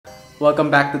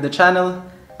welcome back to the channel.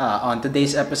 On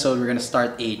today's episode, we're gonna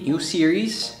start a new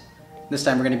series. This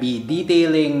time we're gonna be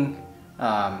detailing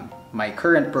my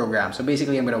current program. So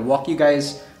basically, I'm gonna walk you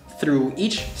guys through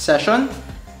each session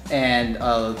and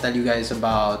I'll tell you guys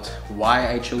about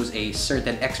why I chose a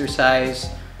certain exercise,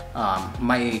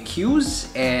 my cues,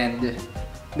 and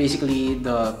basically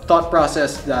the thought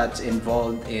process that's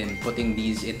involved in putting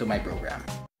these into my program.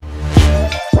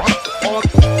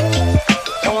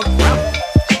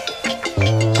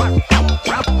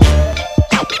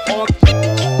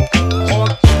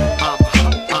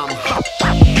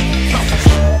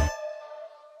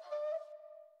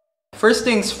 First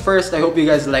things first, I hope you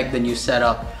guys like the new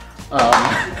setup.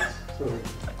 I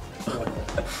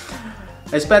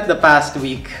spent the past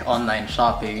week online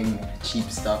shopping cheap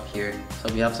stuff here,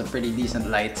 so we have some pretty decent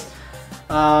lights.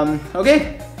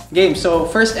 Okay, game. So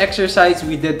first exercise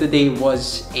we did today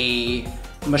was a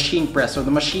machine press. So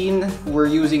the machine we're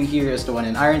using here is the one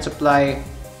in Iron Supply.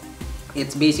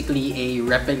 It's basically a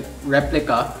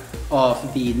replica of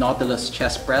the Nautilus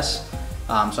chest press.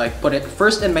 So I put it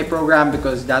first in my program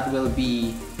because that will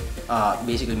be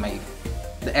basically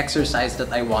the exercise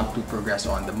that I want to progress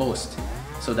on the most.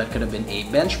 So that could have been a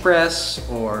bench press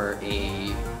or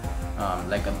a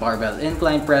like a barbell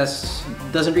incline press.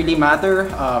 Doesn't really matter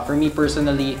for me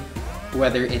personally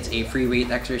whether it's a free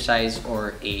weight exercise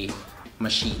or a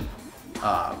machine.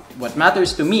 What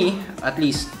matters to me, at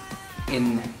least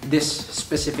in this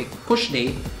specific push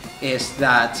day, is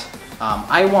that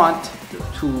I want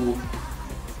to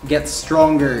get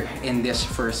stronger in this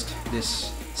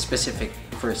specific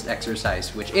first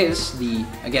exercise, which is the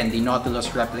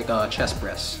Nautilus replica chest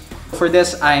press. For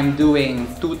this, I'm doing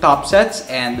 2 top sets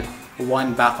and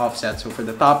 1 back off set. So for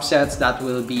the top sets, that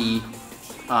will be,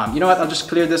 you know what, I'll just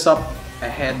clear this up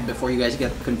ahead before you guys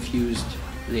get confused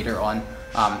later on.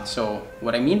 So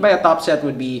what I mean by a top set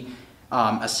would be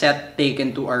a set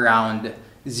taken to around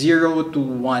 0 to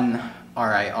 1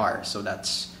 RIR. So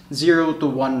that's 0 to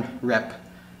 1 rep,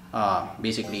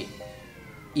 basically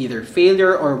either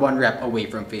failure or 1 rep away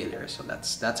from failure. So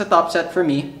that's a top set for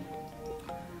me.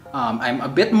 I'm a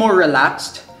bit more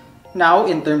relaxed now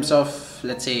in terms of,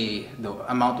 let's say, the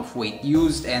amount of weight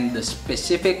used and the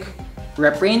specific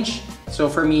rep range. So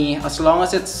for me, as long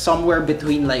as it's somewhere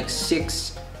between like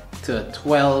 6 to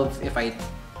 12, if I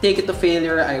take it to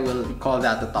failure, I will call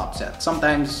that the top set.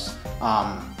 Sometimes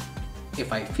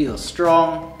if I feel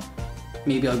strong,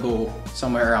 maybe I'll go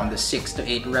somewhere around the 6 to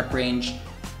 8 rep range.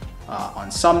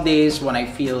 On some days when I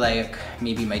feel like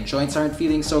maybe my joints aren't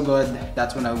feeling so good,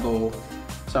 that's when I'll go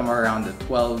somewhere around the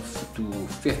 12 to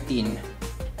 15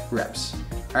 reps.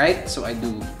 Alright, so I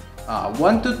do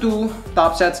 1 to 2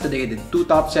 top sets. Today I did 2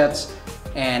 top sets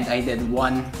and I did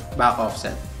 1 back off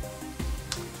set.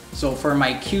 So for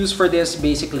my cues for this,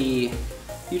 basically,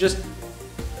 you just,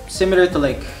 similar to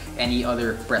like any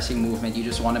other pressing movement, you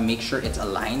just want to make sure it's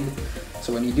aligned.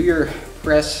 So when you do your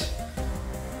press,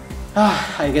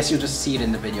 I guess you just see it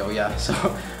in the video, yeah. So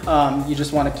you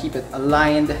just want to keep it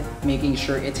aligned, making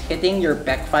sure it's hitting your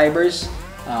pec fibers,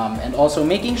 and also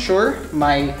making sure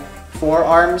my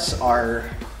forearms are,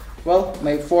 well,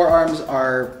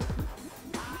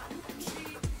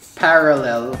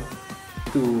 parallel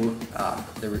to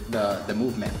the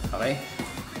movement. Okay,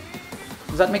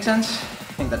 does that make sense?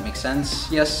 I think that makes sense.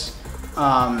 Yes.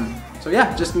 So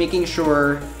yeah, just making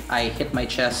sure I hit my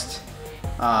chest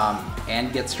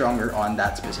and get stronger on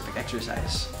that specific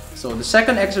exercise. So the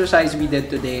second exercise we did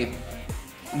today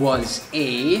was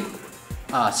a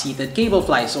seated cable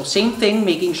fly. So same thing,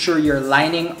 making sure you're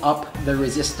lining up the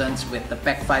resistance with the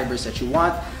pec fibers that you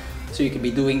want. So you could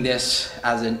be doing this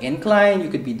as an incline, you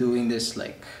could be doing this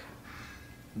like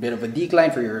a bit of a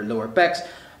decline for your lower pecs.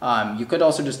 You could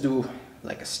also just do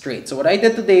like a straight. So what I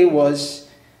did today was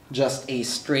just a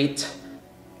straight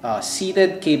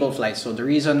seated cable fly. So the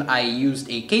reason I used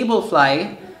a cable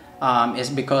fly is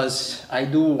because I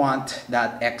do want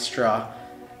that extra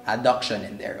adduction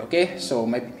in there. Okay,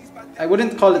 so I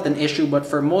wouldn't call it an issue, but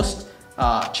for most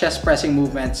chest pressing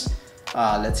movements,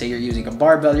 let's say you're using a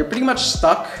barbell, you're pretty much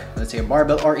stuck. Let's say a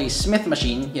barbell or a Smith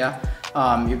machine, yeah.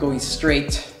 You're going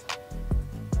straight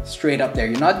up there.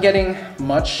 You're not getting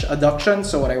much adduction.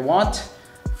 So what I want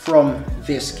from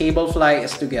this cable fly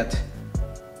is to get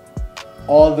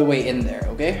all the way in there,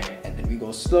 okay? And then we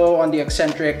go slow on the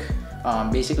eccentric.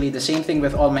 Basically the same thing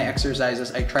with all my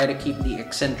exercises. I try to keep the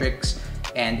eccentrics,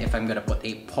 and if I'm gonna put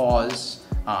a pause,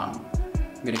 I'm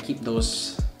gonna keep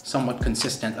those somewhat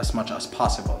consistent as much as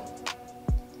possible.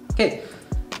 Okay,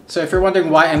 so if you're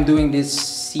wondering why I'm doing this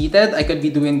seated, I could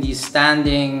be doing these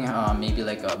standing, maybe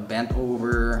like a bent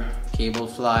over cable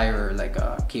fly or like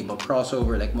a cable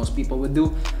crossover like most people would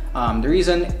do. The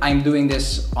reason I'm doing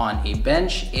this on a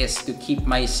bench is to keep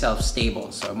myself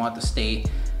stable. So I want to stay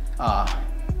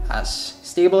as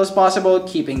stable as possible,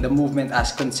 keeping the movement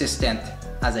as consistent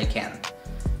as I can.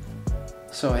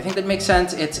 So I think that makes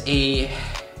sense. It's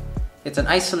an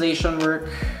isolation work,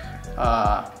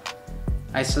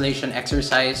 isolation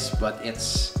exercise, but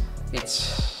it's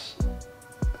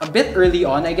a bit early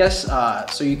on, I guess.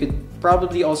 So you could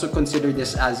probably also consider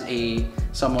this as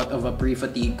somewhat of a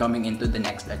pre-fatigue coming into the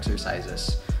next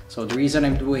exercises. So the reason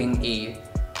I'm doing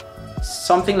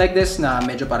something like this na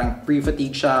medyo parang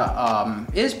pre-fatigue siya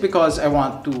is because I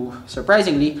want to,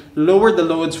 surprisingly, lower the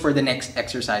loads for the next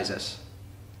exercises.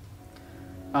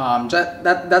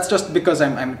 That's just because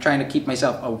I'm trying to keep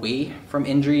myself away from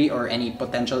injury or any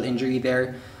potential injury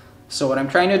there. So what I'm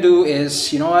trying to do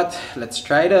is, you know what, let's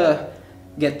try to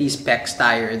get these pecs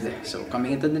tired. So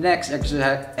coming into the next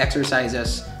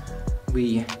exercises,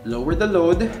 we lower the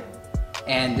load,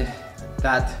 and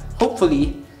that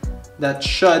hopefully that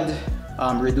should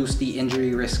reduce the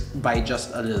injury risk by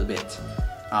just a little bit.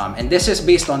 And this is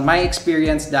based on my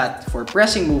experience that for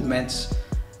pressing movements,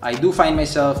 I do find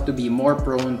myself to be more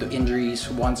prone to injuries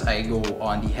once I go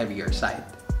on the heavier side.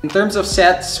 In terms of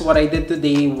sets, what I did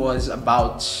today was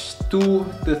about 2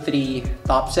 to 3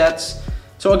 top sets.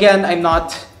 So again, I'm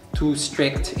not too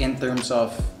strict in terms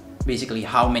of basically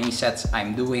how many sets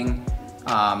I'm doing.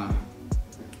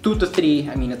 2 to 3,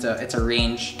 I mean, it's a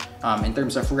range. In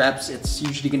terms of reps, it's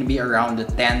usually going to be around the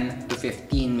 10 to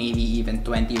 15, maybe even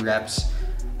 20 reps.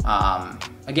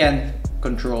 Again,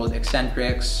 controlled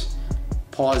eccentrics,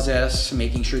 pauses,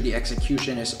 making sure the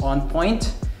execution is on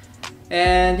point.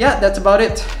 And yeah, that's about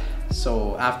it.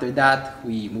 So after that,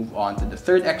 we move on to the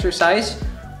third exercise,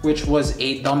 which was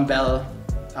a dumbbell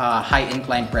high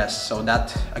incline press. So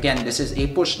that, again, this is a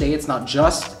push day. It's not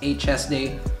just a chest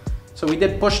day. So we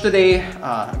did push today.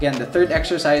 Again, the third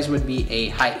exercise would be a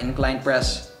high incline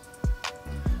press.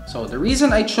 So the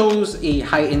reason I chose a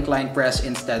high incline press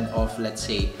instead of, let's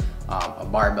say, a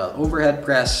barbell overhead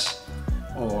press,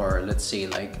 or let's say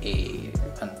like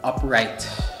an upright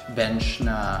bench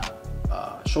na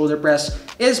shoulder press,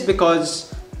 is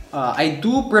because I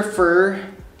do prefer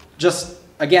just,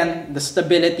 again, the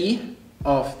stability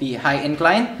of the high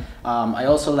incline. I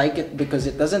also like it because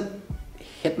it doesn't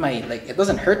it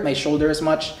doesn't hurt my shoulder as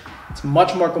much. It's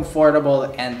much more comfortable,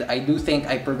 and I do think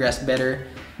I progress better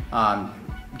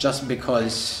just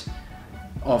because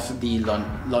of the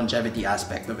longevity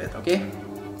aspect of it, okay?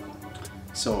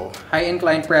 So high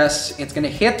incline press, it's gonna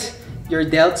hit your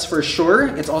delts for sure.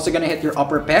 It's also gonna hit your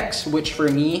upper pecs, which for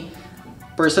me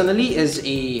personally is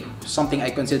something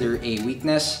I consider a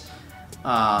weakness.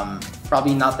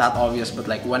 Probably not that obvious, but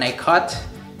like when I cut,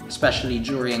 especially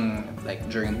during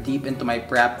deep into my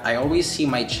prep, I always see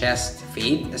my chest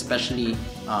fade, especially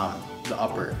the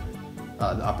upper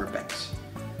pecs.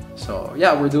 So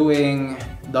yeah, we're doing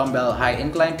dumbbell high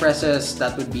incline presses.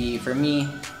 That would be, for me,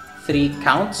 3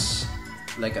 counts,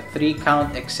 like a 3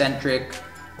 count eccentric,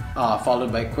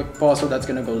 followed by quick pause. So that's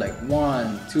gonna go like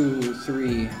 1, 2,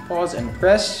 3, pause and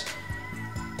press.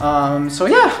 So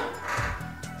yeah,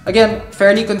 again,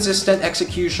 fairly consistent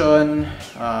execution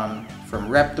from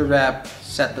rep to rep,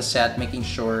 set to set, making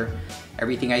sure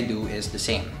everything I do is the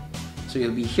same. So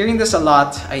you'll be hearing this a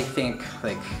lot, I think,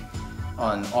 like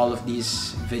on all of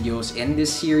these videos in this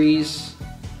series.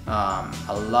 A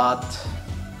lot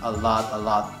of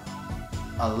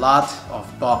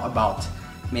talk about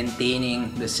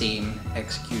maintaining the same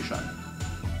execution.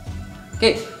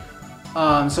 Okay,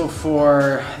 so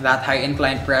for that high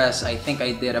incline press, I think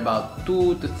I did about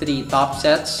 2 to 3 top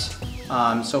sets.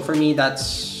 So for me,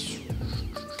 that's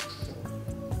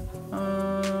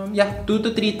 2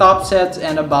 to 3 top sets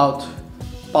and about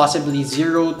possibly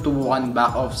 0 to 1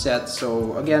 back off set.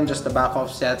 So again, just a back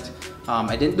off set.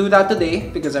 I didn't do that today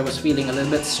because I was feeling a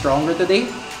little bit stronger today.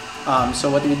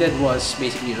 So what we did was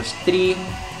basically just 3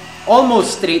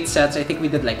 almost straight sets. I think we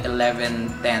did like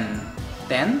 11, 10,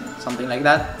 10, something like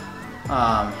that.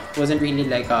 Wasn't really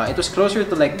like, it was closer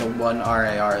to like the 1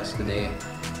 RIRs today.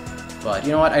 But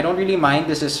you know what, I don't really mind.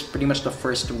 This is pretty much the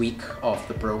first week of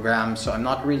the program, so I'm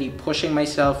not really pushing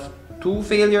myself to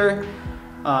failure.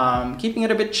 Keeping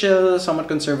it a bit chill, somewhat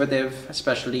conservative,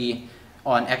 especially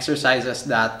on exercises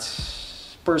that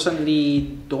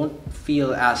personally don't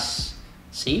feel as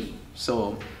safe.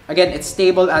 So again, it's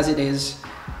stable as it is,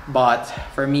 but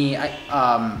for me,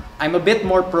 I'm a bit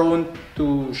more prone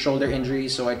to shoulder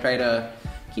injuries, so I try to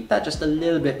keep that just a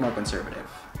little bit more conservative.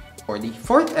 For the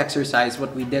fourth exercise,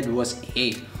 what we did was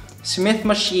a Smith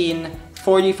machine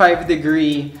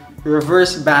 45-degree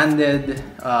reverse banded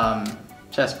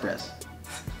chest press.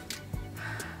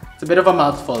 it's a bit of a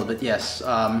mouthful, but yes.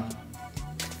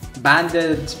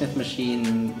 Banded Smith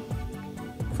machine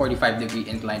 45-degree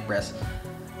incline press.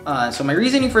 So my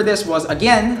reasoning for this was,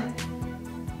 again,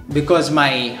 because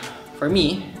for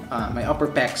me, my upper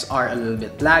pecs are a little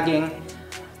bit lagging.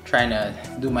 Trying to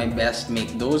do my best to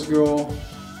make those grow.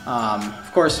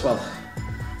 Of course, well,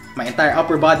 my entire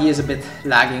upper body is a bit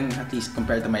lagging, at least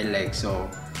compared to my legs. So,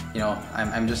 you know,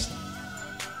 I'm just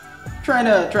trying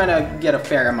to get a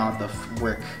fair amount of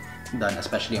work done,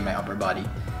 especially in my upper body,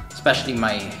 especially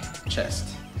my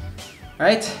chest.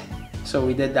 Right? So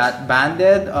we did that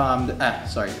banded,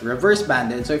 reverse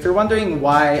banded. So if you're wondering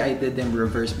why I did them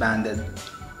reverse banded,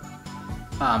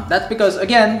 that's because,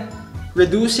 again,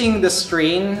 reducing the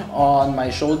strain on my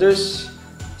shoulders,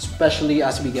 especially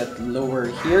as we get lower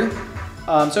here.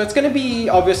 So it's gonna be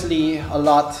obviously a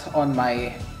lot on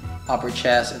my upper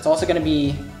chest. It's also gonna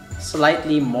be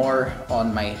slightly more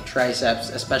on my triceps,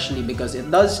 especially because it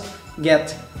does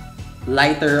get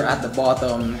lighter at the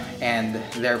bottom and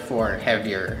therefore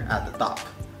heavier at the top.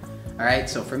 Alright,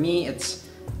 so for me it's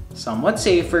somewhat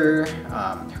safer,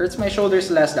 hurts my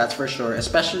shoulders less, that's for sure,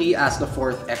 especially as the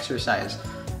fourth exercise.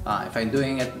 If I'm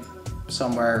doing it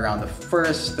somewhere around the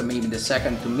first to maybe the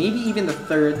second to maybe even the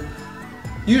third,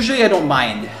 usually I don't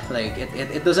mind, like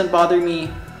it doesn't bother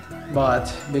me, but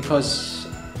because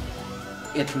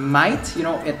it might, you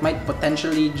know, it might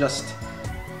potentially just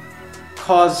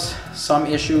cause some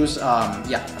issues.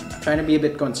 Yeah, I'm trying to be a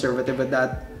bit conservative with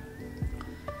that.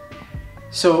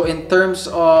 So in terms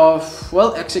of,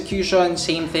 well, execution,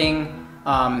 same thing.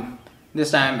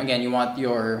 This time, again, you want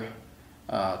your,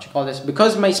 what you call this?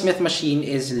 Because my Smith machine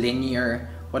is linear,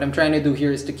 what I'm trying to do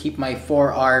here is to keep my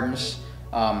forearms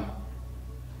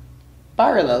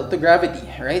parallel to gravity,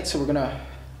 right? So we're gonna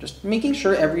just making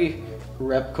sure every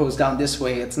rep goes down this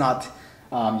way. It's not,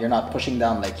 you're not pushing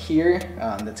down like here.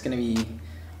 That's gonna be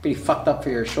pretty fucked up for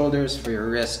your shoulders, for your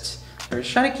wrists. So we're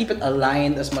just trying to keep it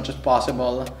aligned as much as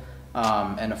possible.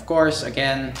 And of course,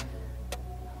 again,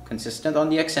 consistent on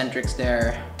the eccentrics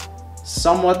there.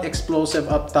 Somewhat explosive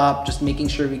up top, just making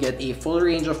sure we get a full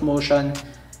range of motion.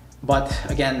 But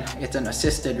again, it's an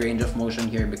assisted range of motion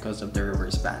here because of the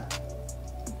reverse band.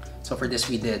 So for this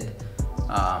we did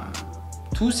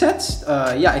 2 sets.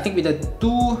 Yeah, I think we did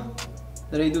 2.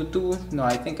 Did I do 2? No,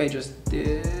 I think I just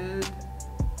did...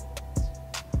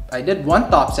 I did 1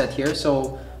 top set here.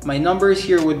 So my numbers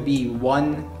here would be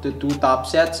 1 to 2 top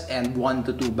sets and 1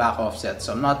 to 2 back off sets.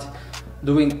 So I'm not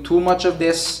doing too much of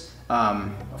this.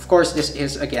 Of course, this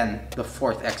is, again, the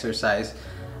 4th exercise.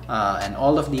 And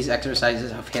all of these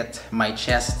exercises have hit my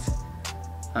chest.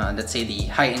 Let's say the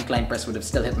high incline press would have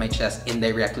still hit my chest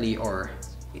indirectly or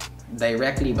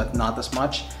directly, but not as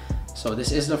much. So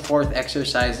this is the 4th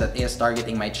exercise that is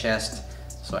targeting my chest.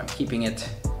 So I'm keeping it,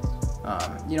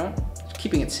 you know,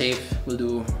 keeping it safe.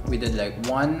 We did like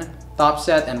 1 top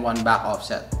set and 1 back off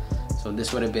set. So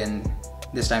this would have been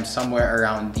this time somewhere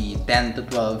around the 10 to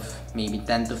 12, maybe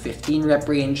 10 to 15 rep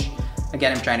range.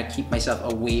 Again, I'm trying to keep myself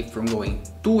away from going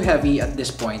too heavy at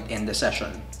this point in the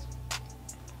session.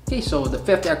 Okay, so the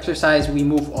 5th exercise, we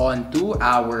move on to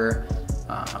our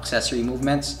accessory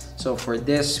movements. So for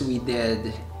this, we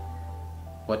did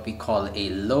what we call a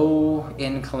low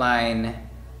incline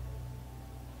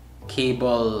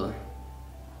cable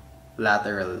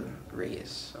lateral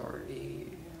raise, or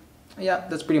yeah,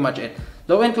 that's pretty much it.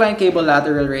 Low incline cable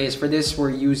lateral raise. For this, we're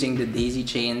using the daisy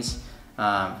chains.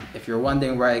 If you're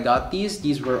wondering where I got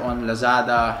these were on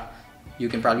Lazada. You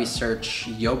can probably search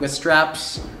yoga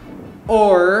straps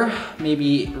or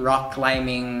maybe rock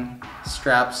climbing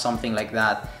straps, something like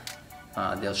that.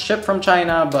 They'll ship from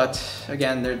China, but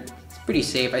again, they're pretty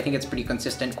safe. I think it's pretty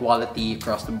consistent quality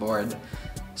across the board.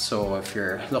 So if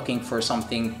you're looking for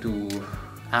something to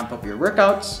amp up your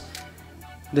workouts,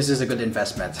 this is a good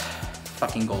investment.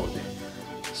 Fucking gold.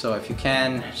 So if you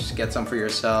can, just get some for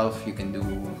yourself. You can do,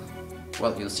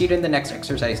 well, you'll see it in the next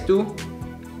exercise too.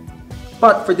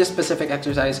 But for this specific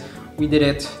exercise, we did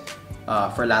it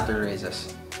for lateral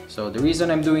raises. So the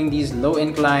reason I'm doing these low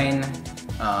incline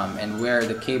and where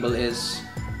the cable is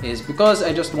because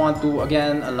I just want to,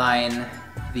 again, align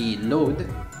the load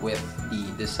with the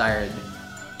desired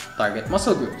target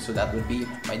muscle group. So that would be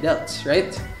my delts,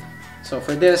 right? So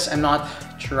for this, I'm not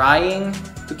trying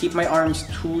to keep my arms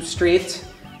too straight,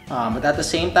 but at the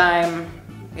same time,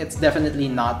 it's definitely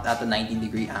not at a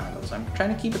 90-degree angle. So I'm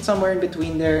trying to keep it somewhere in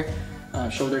between there,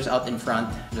 shoulders out in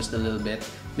front just a little bit,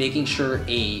 making sure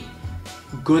a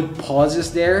good pause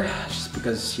is there, just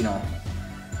because, you know,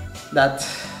 that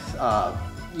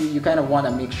you kind of want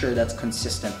to make sure that's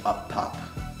consistent up top.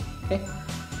 Okay.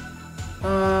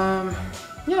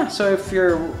 Yeah, so if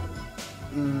you're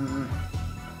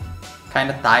kind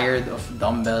of tired of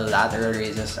dumbbell lateral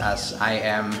raises as I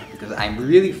am, because I'm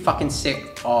really fucking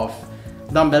sick of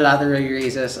dumbbell lateral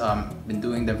raises. Been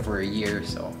doing them for a year,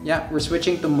 so yeah, we're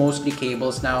switching to mostly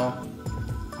cables now.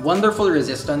 Wonderful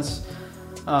resistance,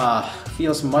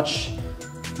 feels much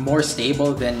more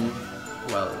stable than,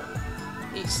 well,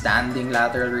 a standing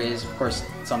lateral raise. Of course,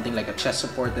 something like a chest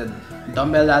supported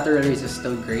dumbbell lateral raise is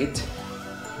still great,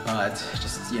 but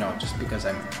just, you know, just because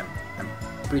I'm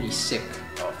pretty sick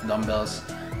of dumbbells,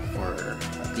 for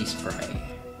at least for my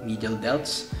medial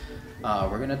delts,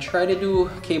 we're gonna try to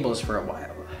do cables for a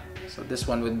while. So this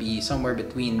one would be somewhere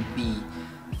between the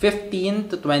 15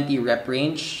 to 20 rep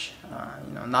range,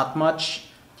 you know, not much.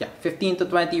 Yeah, 15 to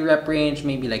 20 rep range,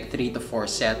 maybe like 3 to 4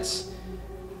 sets.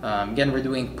 Again, we're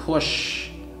doing push,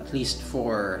 at least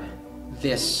for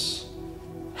this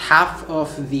half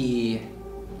of the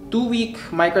 2-week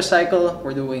microcycle.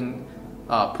 We're doing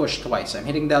push twice. I'm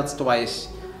hitting delts twice,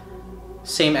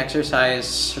 same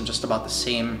exercise, just about the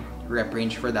same rep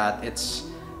range for that. It's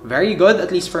very good,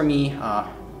 at least for me.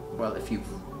 Well, if you've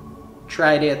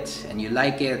tried it and you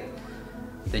like it,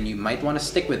 then you might want to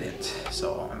stick with it.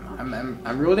 So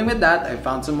I'm rolling with that. I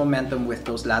found some momentum with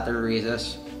those lateral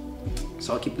raises,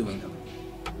 so I'll keep doing them.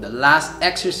 The last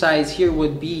exercise here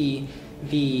would be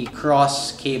the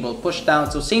cross cable push down.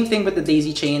 So same thing with the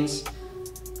daisy chains.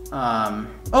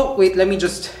 Oh wait, let me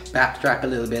just backtrack a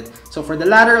little bit. So for the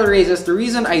lateral raises, the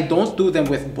reason I don't do them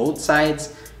with both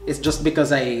sides is just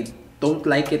because I don't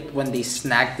like it when they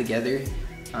snag together.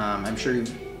 I'm sure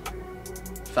you've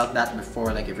felt that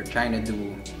before. Like if you're trying to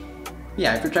do,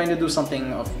 yeah, if you're trying to do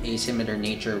something of a similar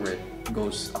nature where it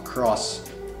goes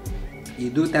across, you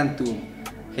do tend to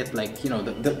hit, like, you know,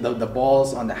 the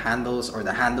balls on the handles, or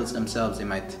the handles themselves, they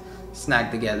might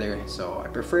snag together. So I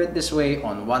prefer it this way,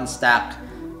 on one stack,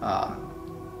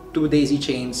 2 daisy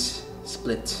chains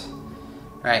split.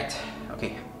 Right,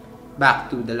 okay, back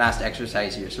to the last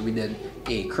exercise here. So we did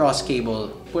a cross cable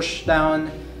push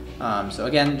down. So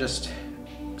again, just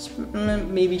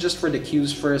maybe just for the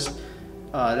cues first,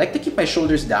 I like to keep my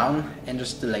shoulders down and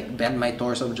just to like bend my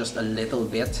torso just a little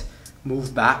bit,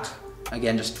 move back,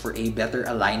 again just for a better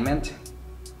alignment.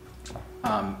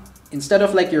 Instead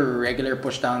of like your regular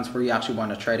push downs where you actually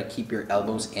want to try to keep your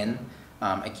elbows in,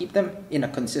 I keep them in a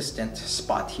consistent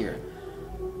spot here.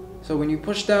 So when you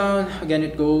push down, again,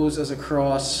 it goes as a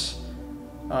cross.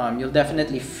 You'll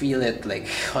definitely feel it like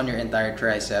on your entire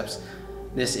triceps.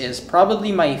 This is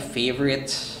probably my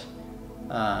favorite,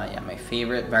 my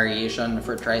favorite variation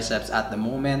for triceps at the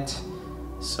moment.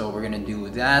 So we're gonna do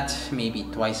that maybe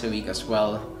twice a week as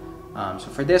well. So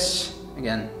for this,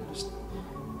 again, just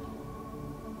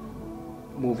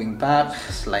moving back,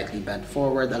 slightly bent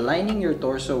forward, aligning your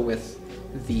torso with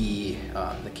the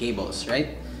cables,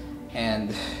 right?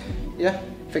 And yeah,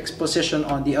 fixed position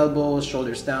on the elbows,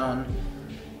 shoulders down,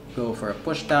 go for a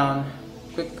push down,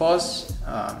 quick pause,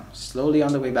 slowly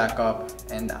on the way back up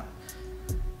and down.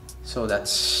 So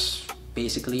that's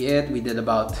basically it. We did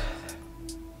about,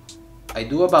 I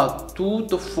do about 2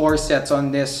 to 4 sets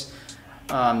on this.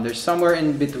 There's somewhere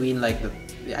in between, like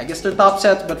I guess they're top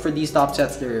sets, but for these top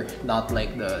sets, they're not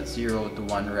like the 0 to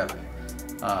 1 rep,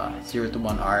 0 to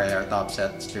 1 RIR top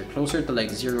sets. They're closer to like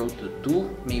 0 to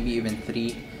 2, maybe even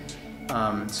 3.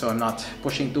 So I'm not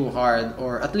pushing too hard,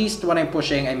 or at least when I'm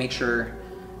pushing, I make sure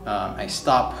I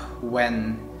stop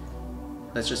when,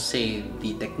 let's just say,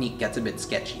 the technique gets a bit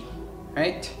sketchy,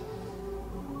 right?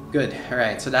 Good. All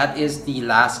right, so that is the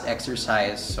last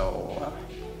exercise. So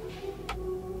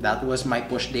that was my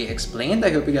push day explained. I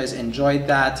hope you guys enjoyed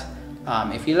that.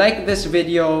 If you like this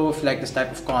video, if you like this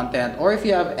type of content, or if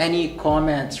you have any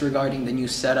comments regarding the new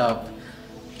setup,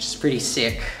 which is pretty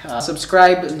sick,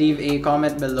 subscribe, leave a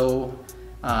comment below,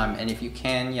 and if you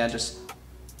can, yeah, just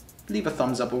leave a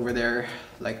thumbs up over there,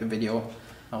 like the video.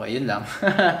 Okay, yun lang.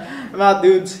 I'm out,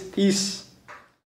 dudes. Peace.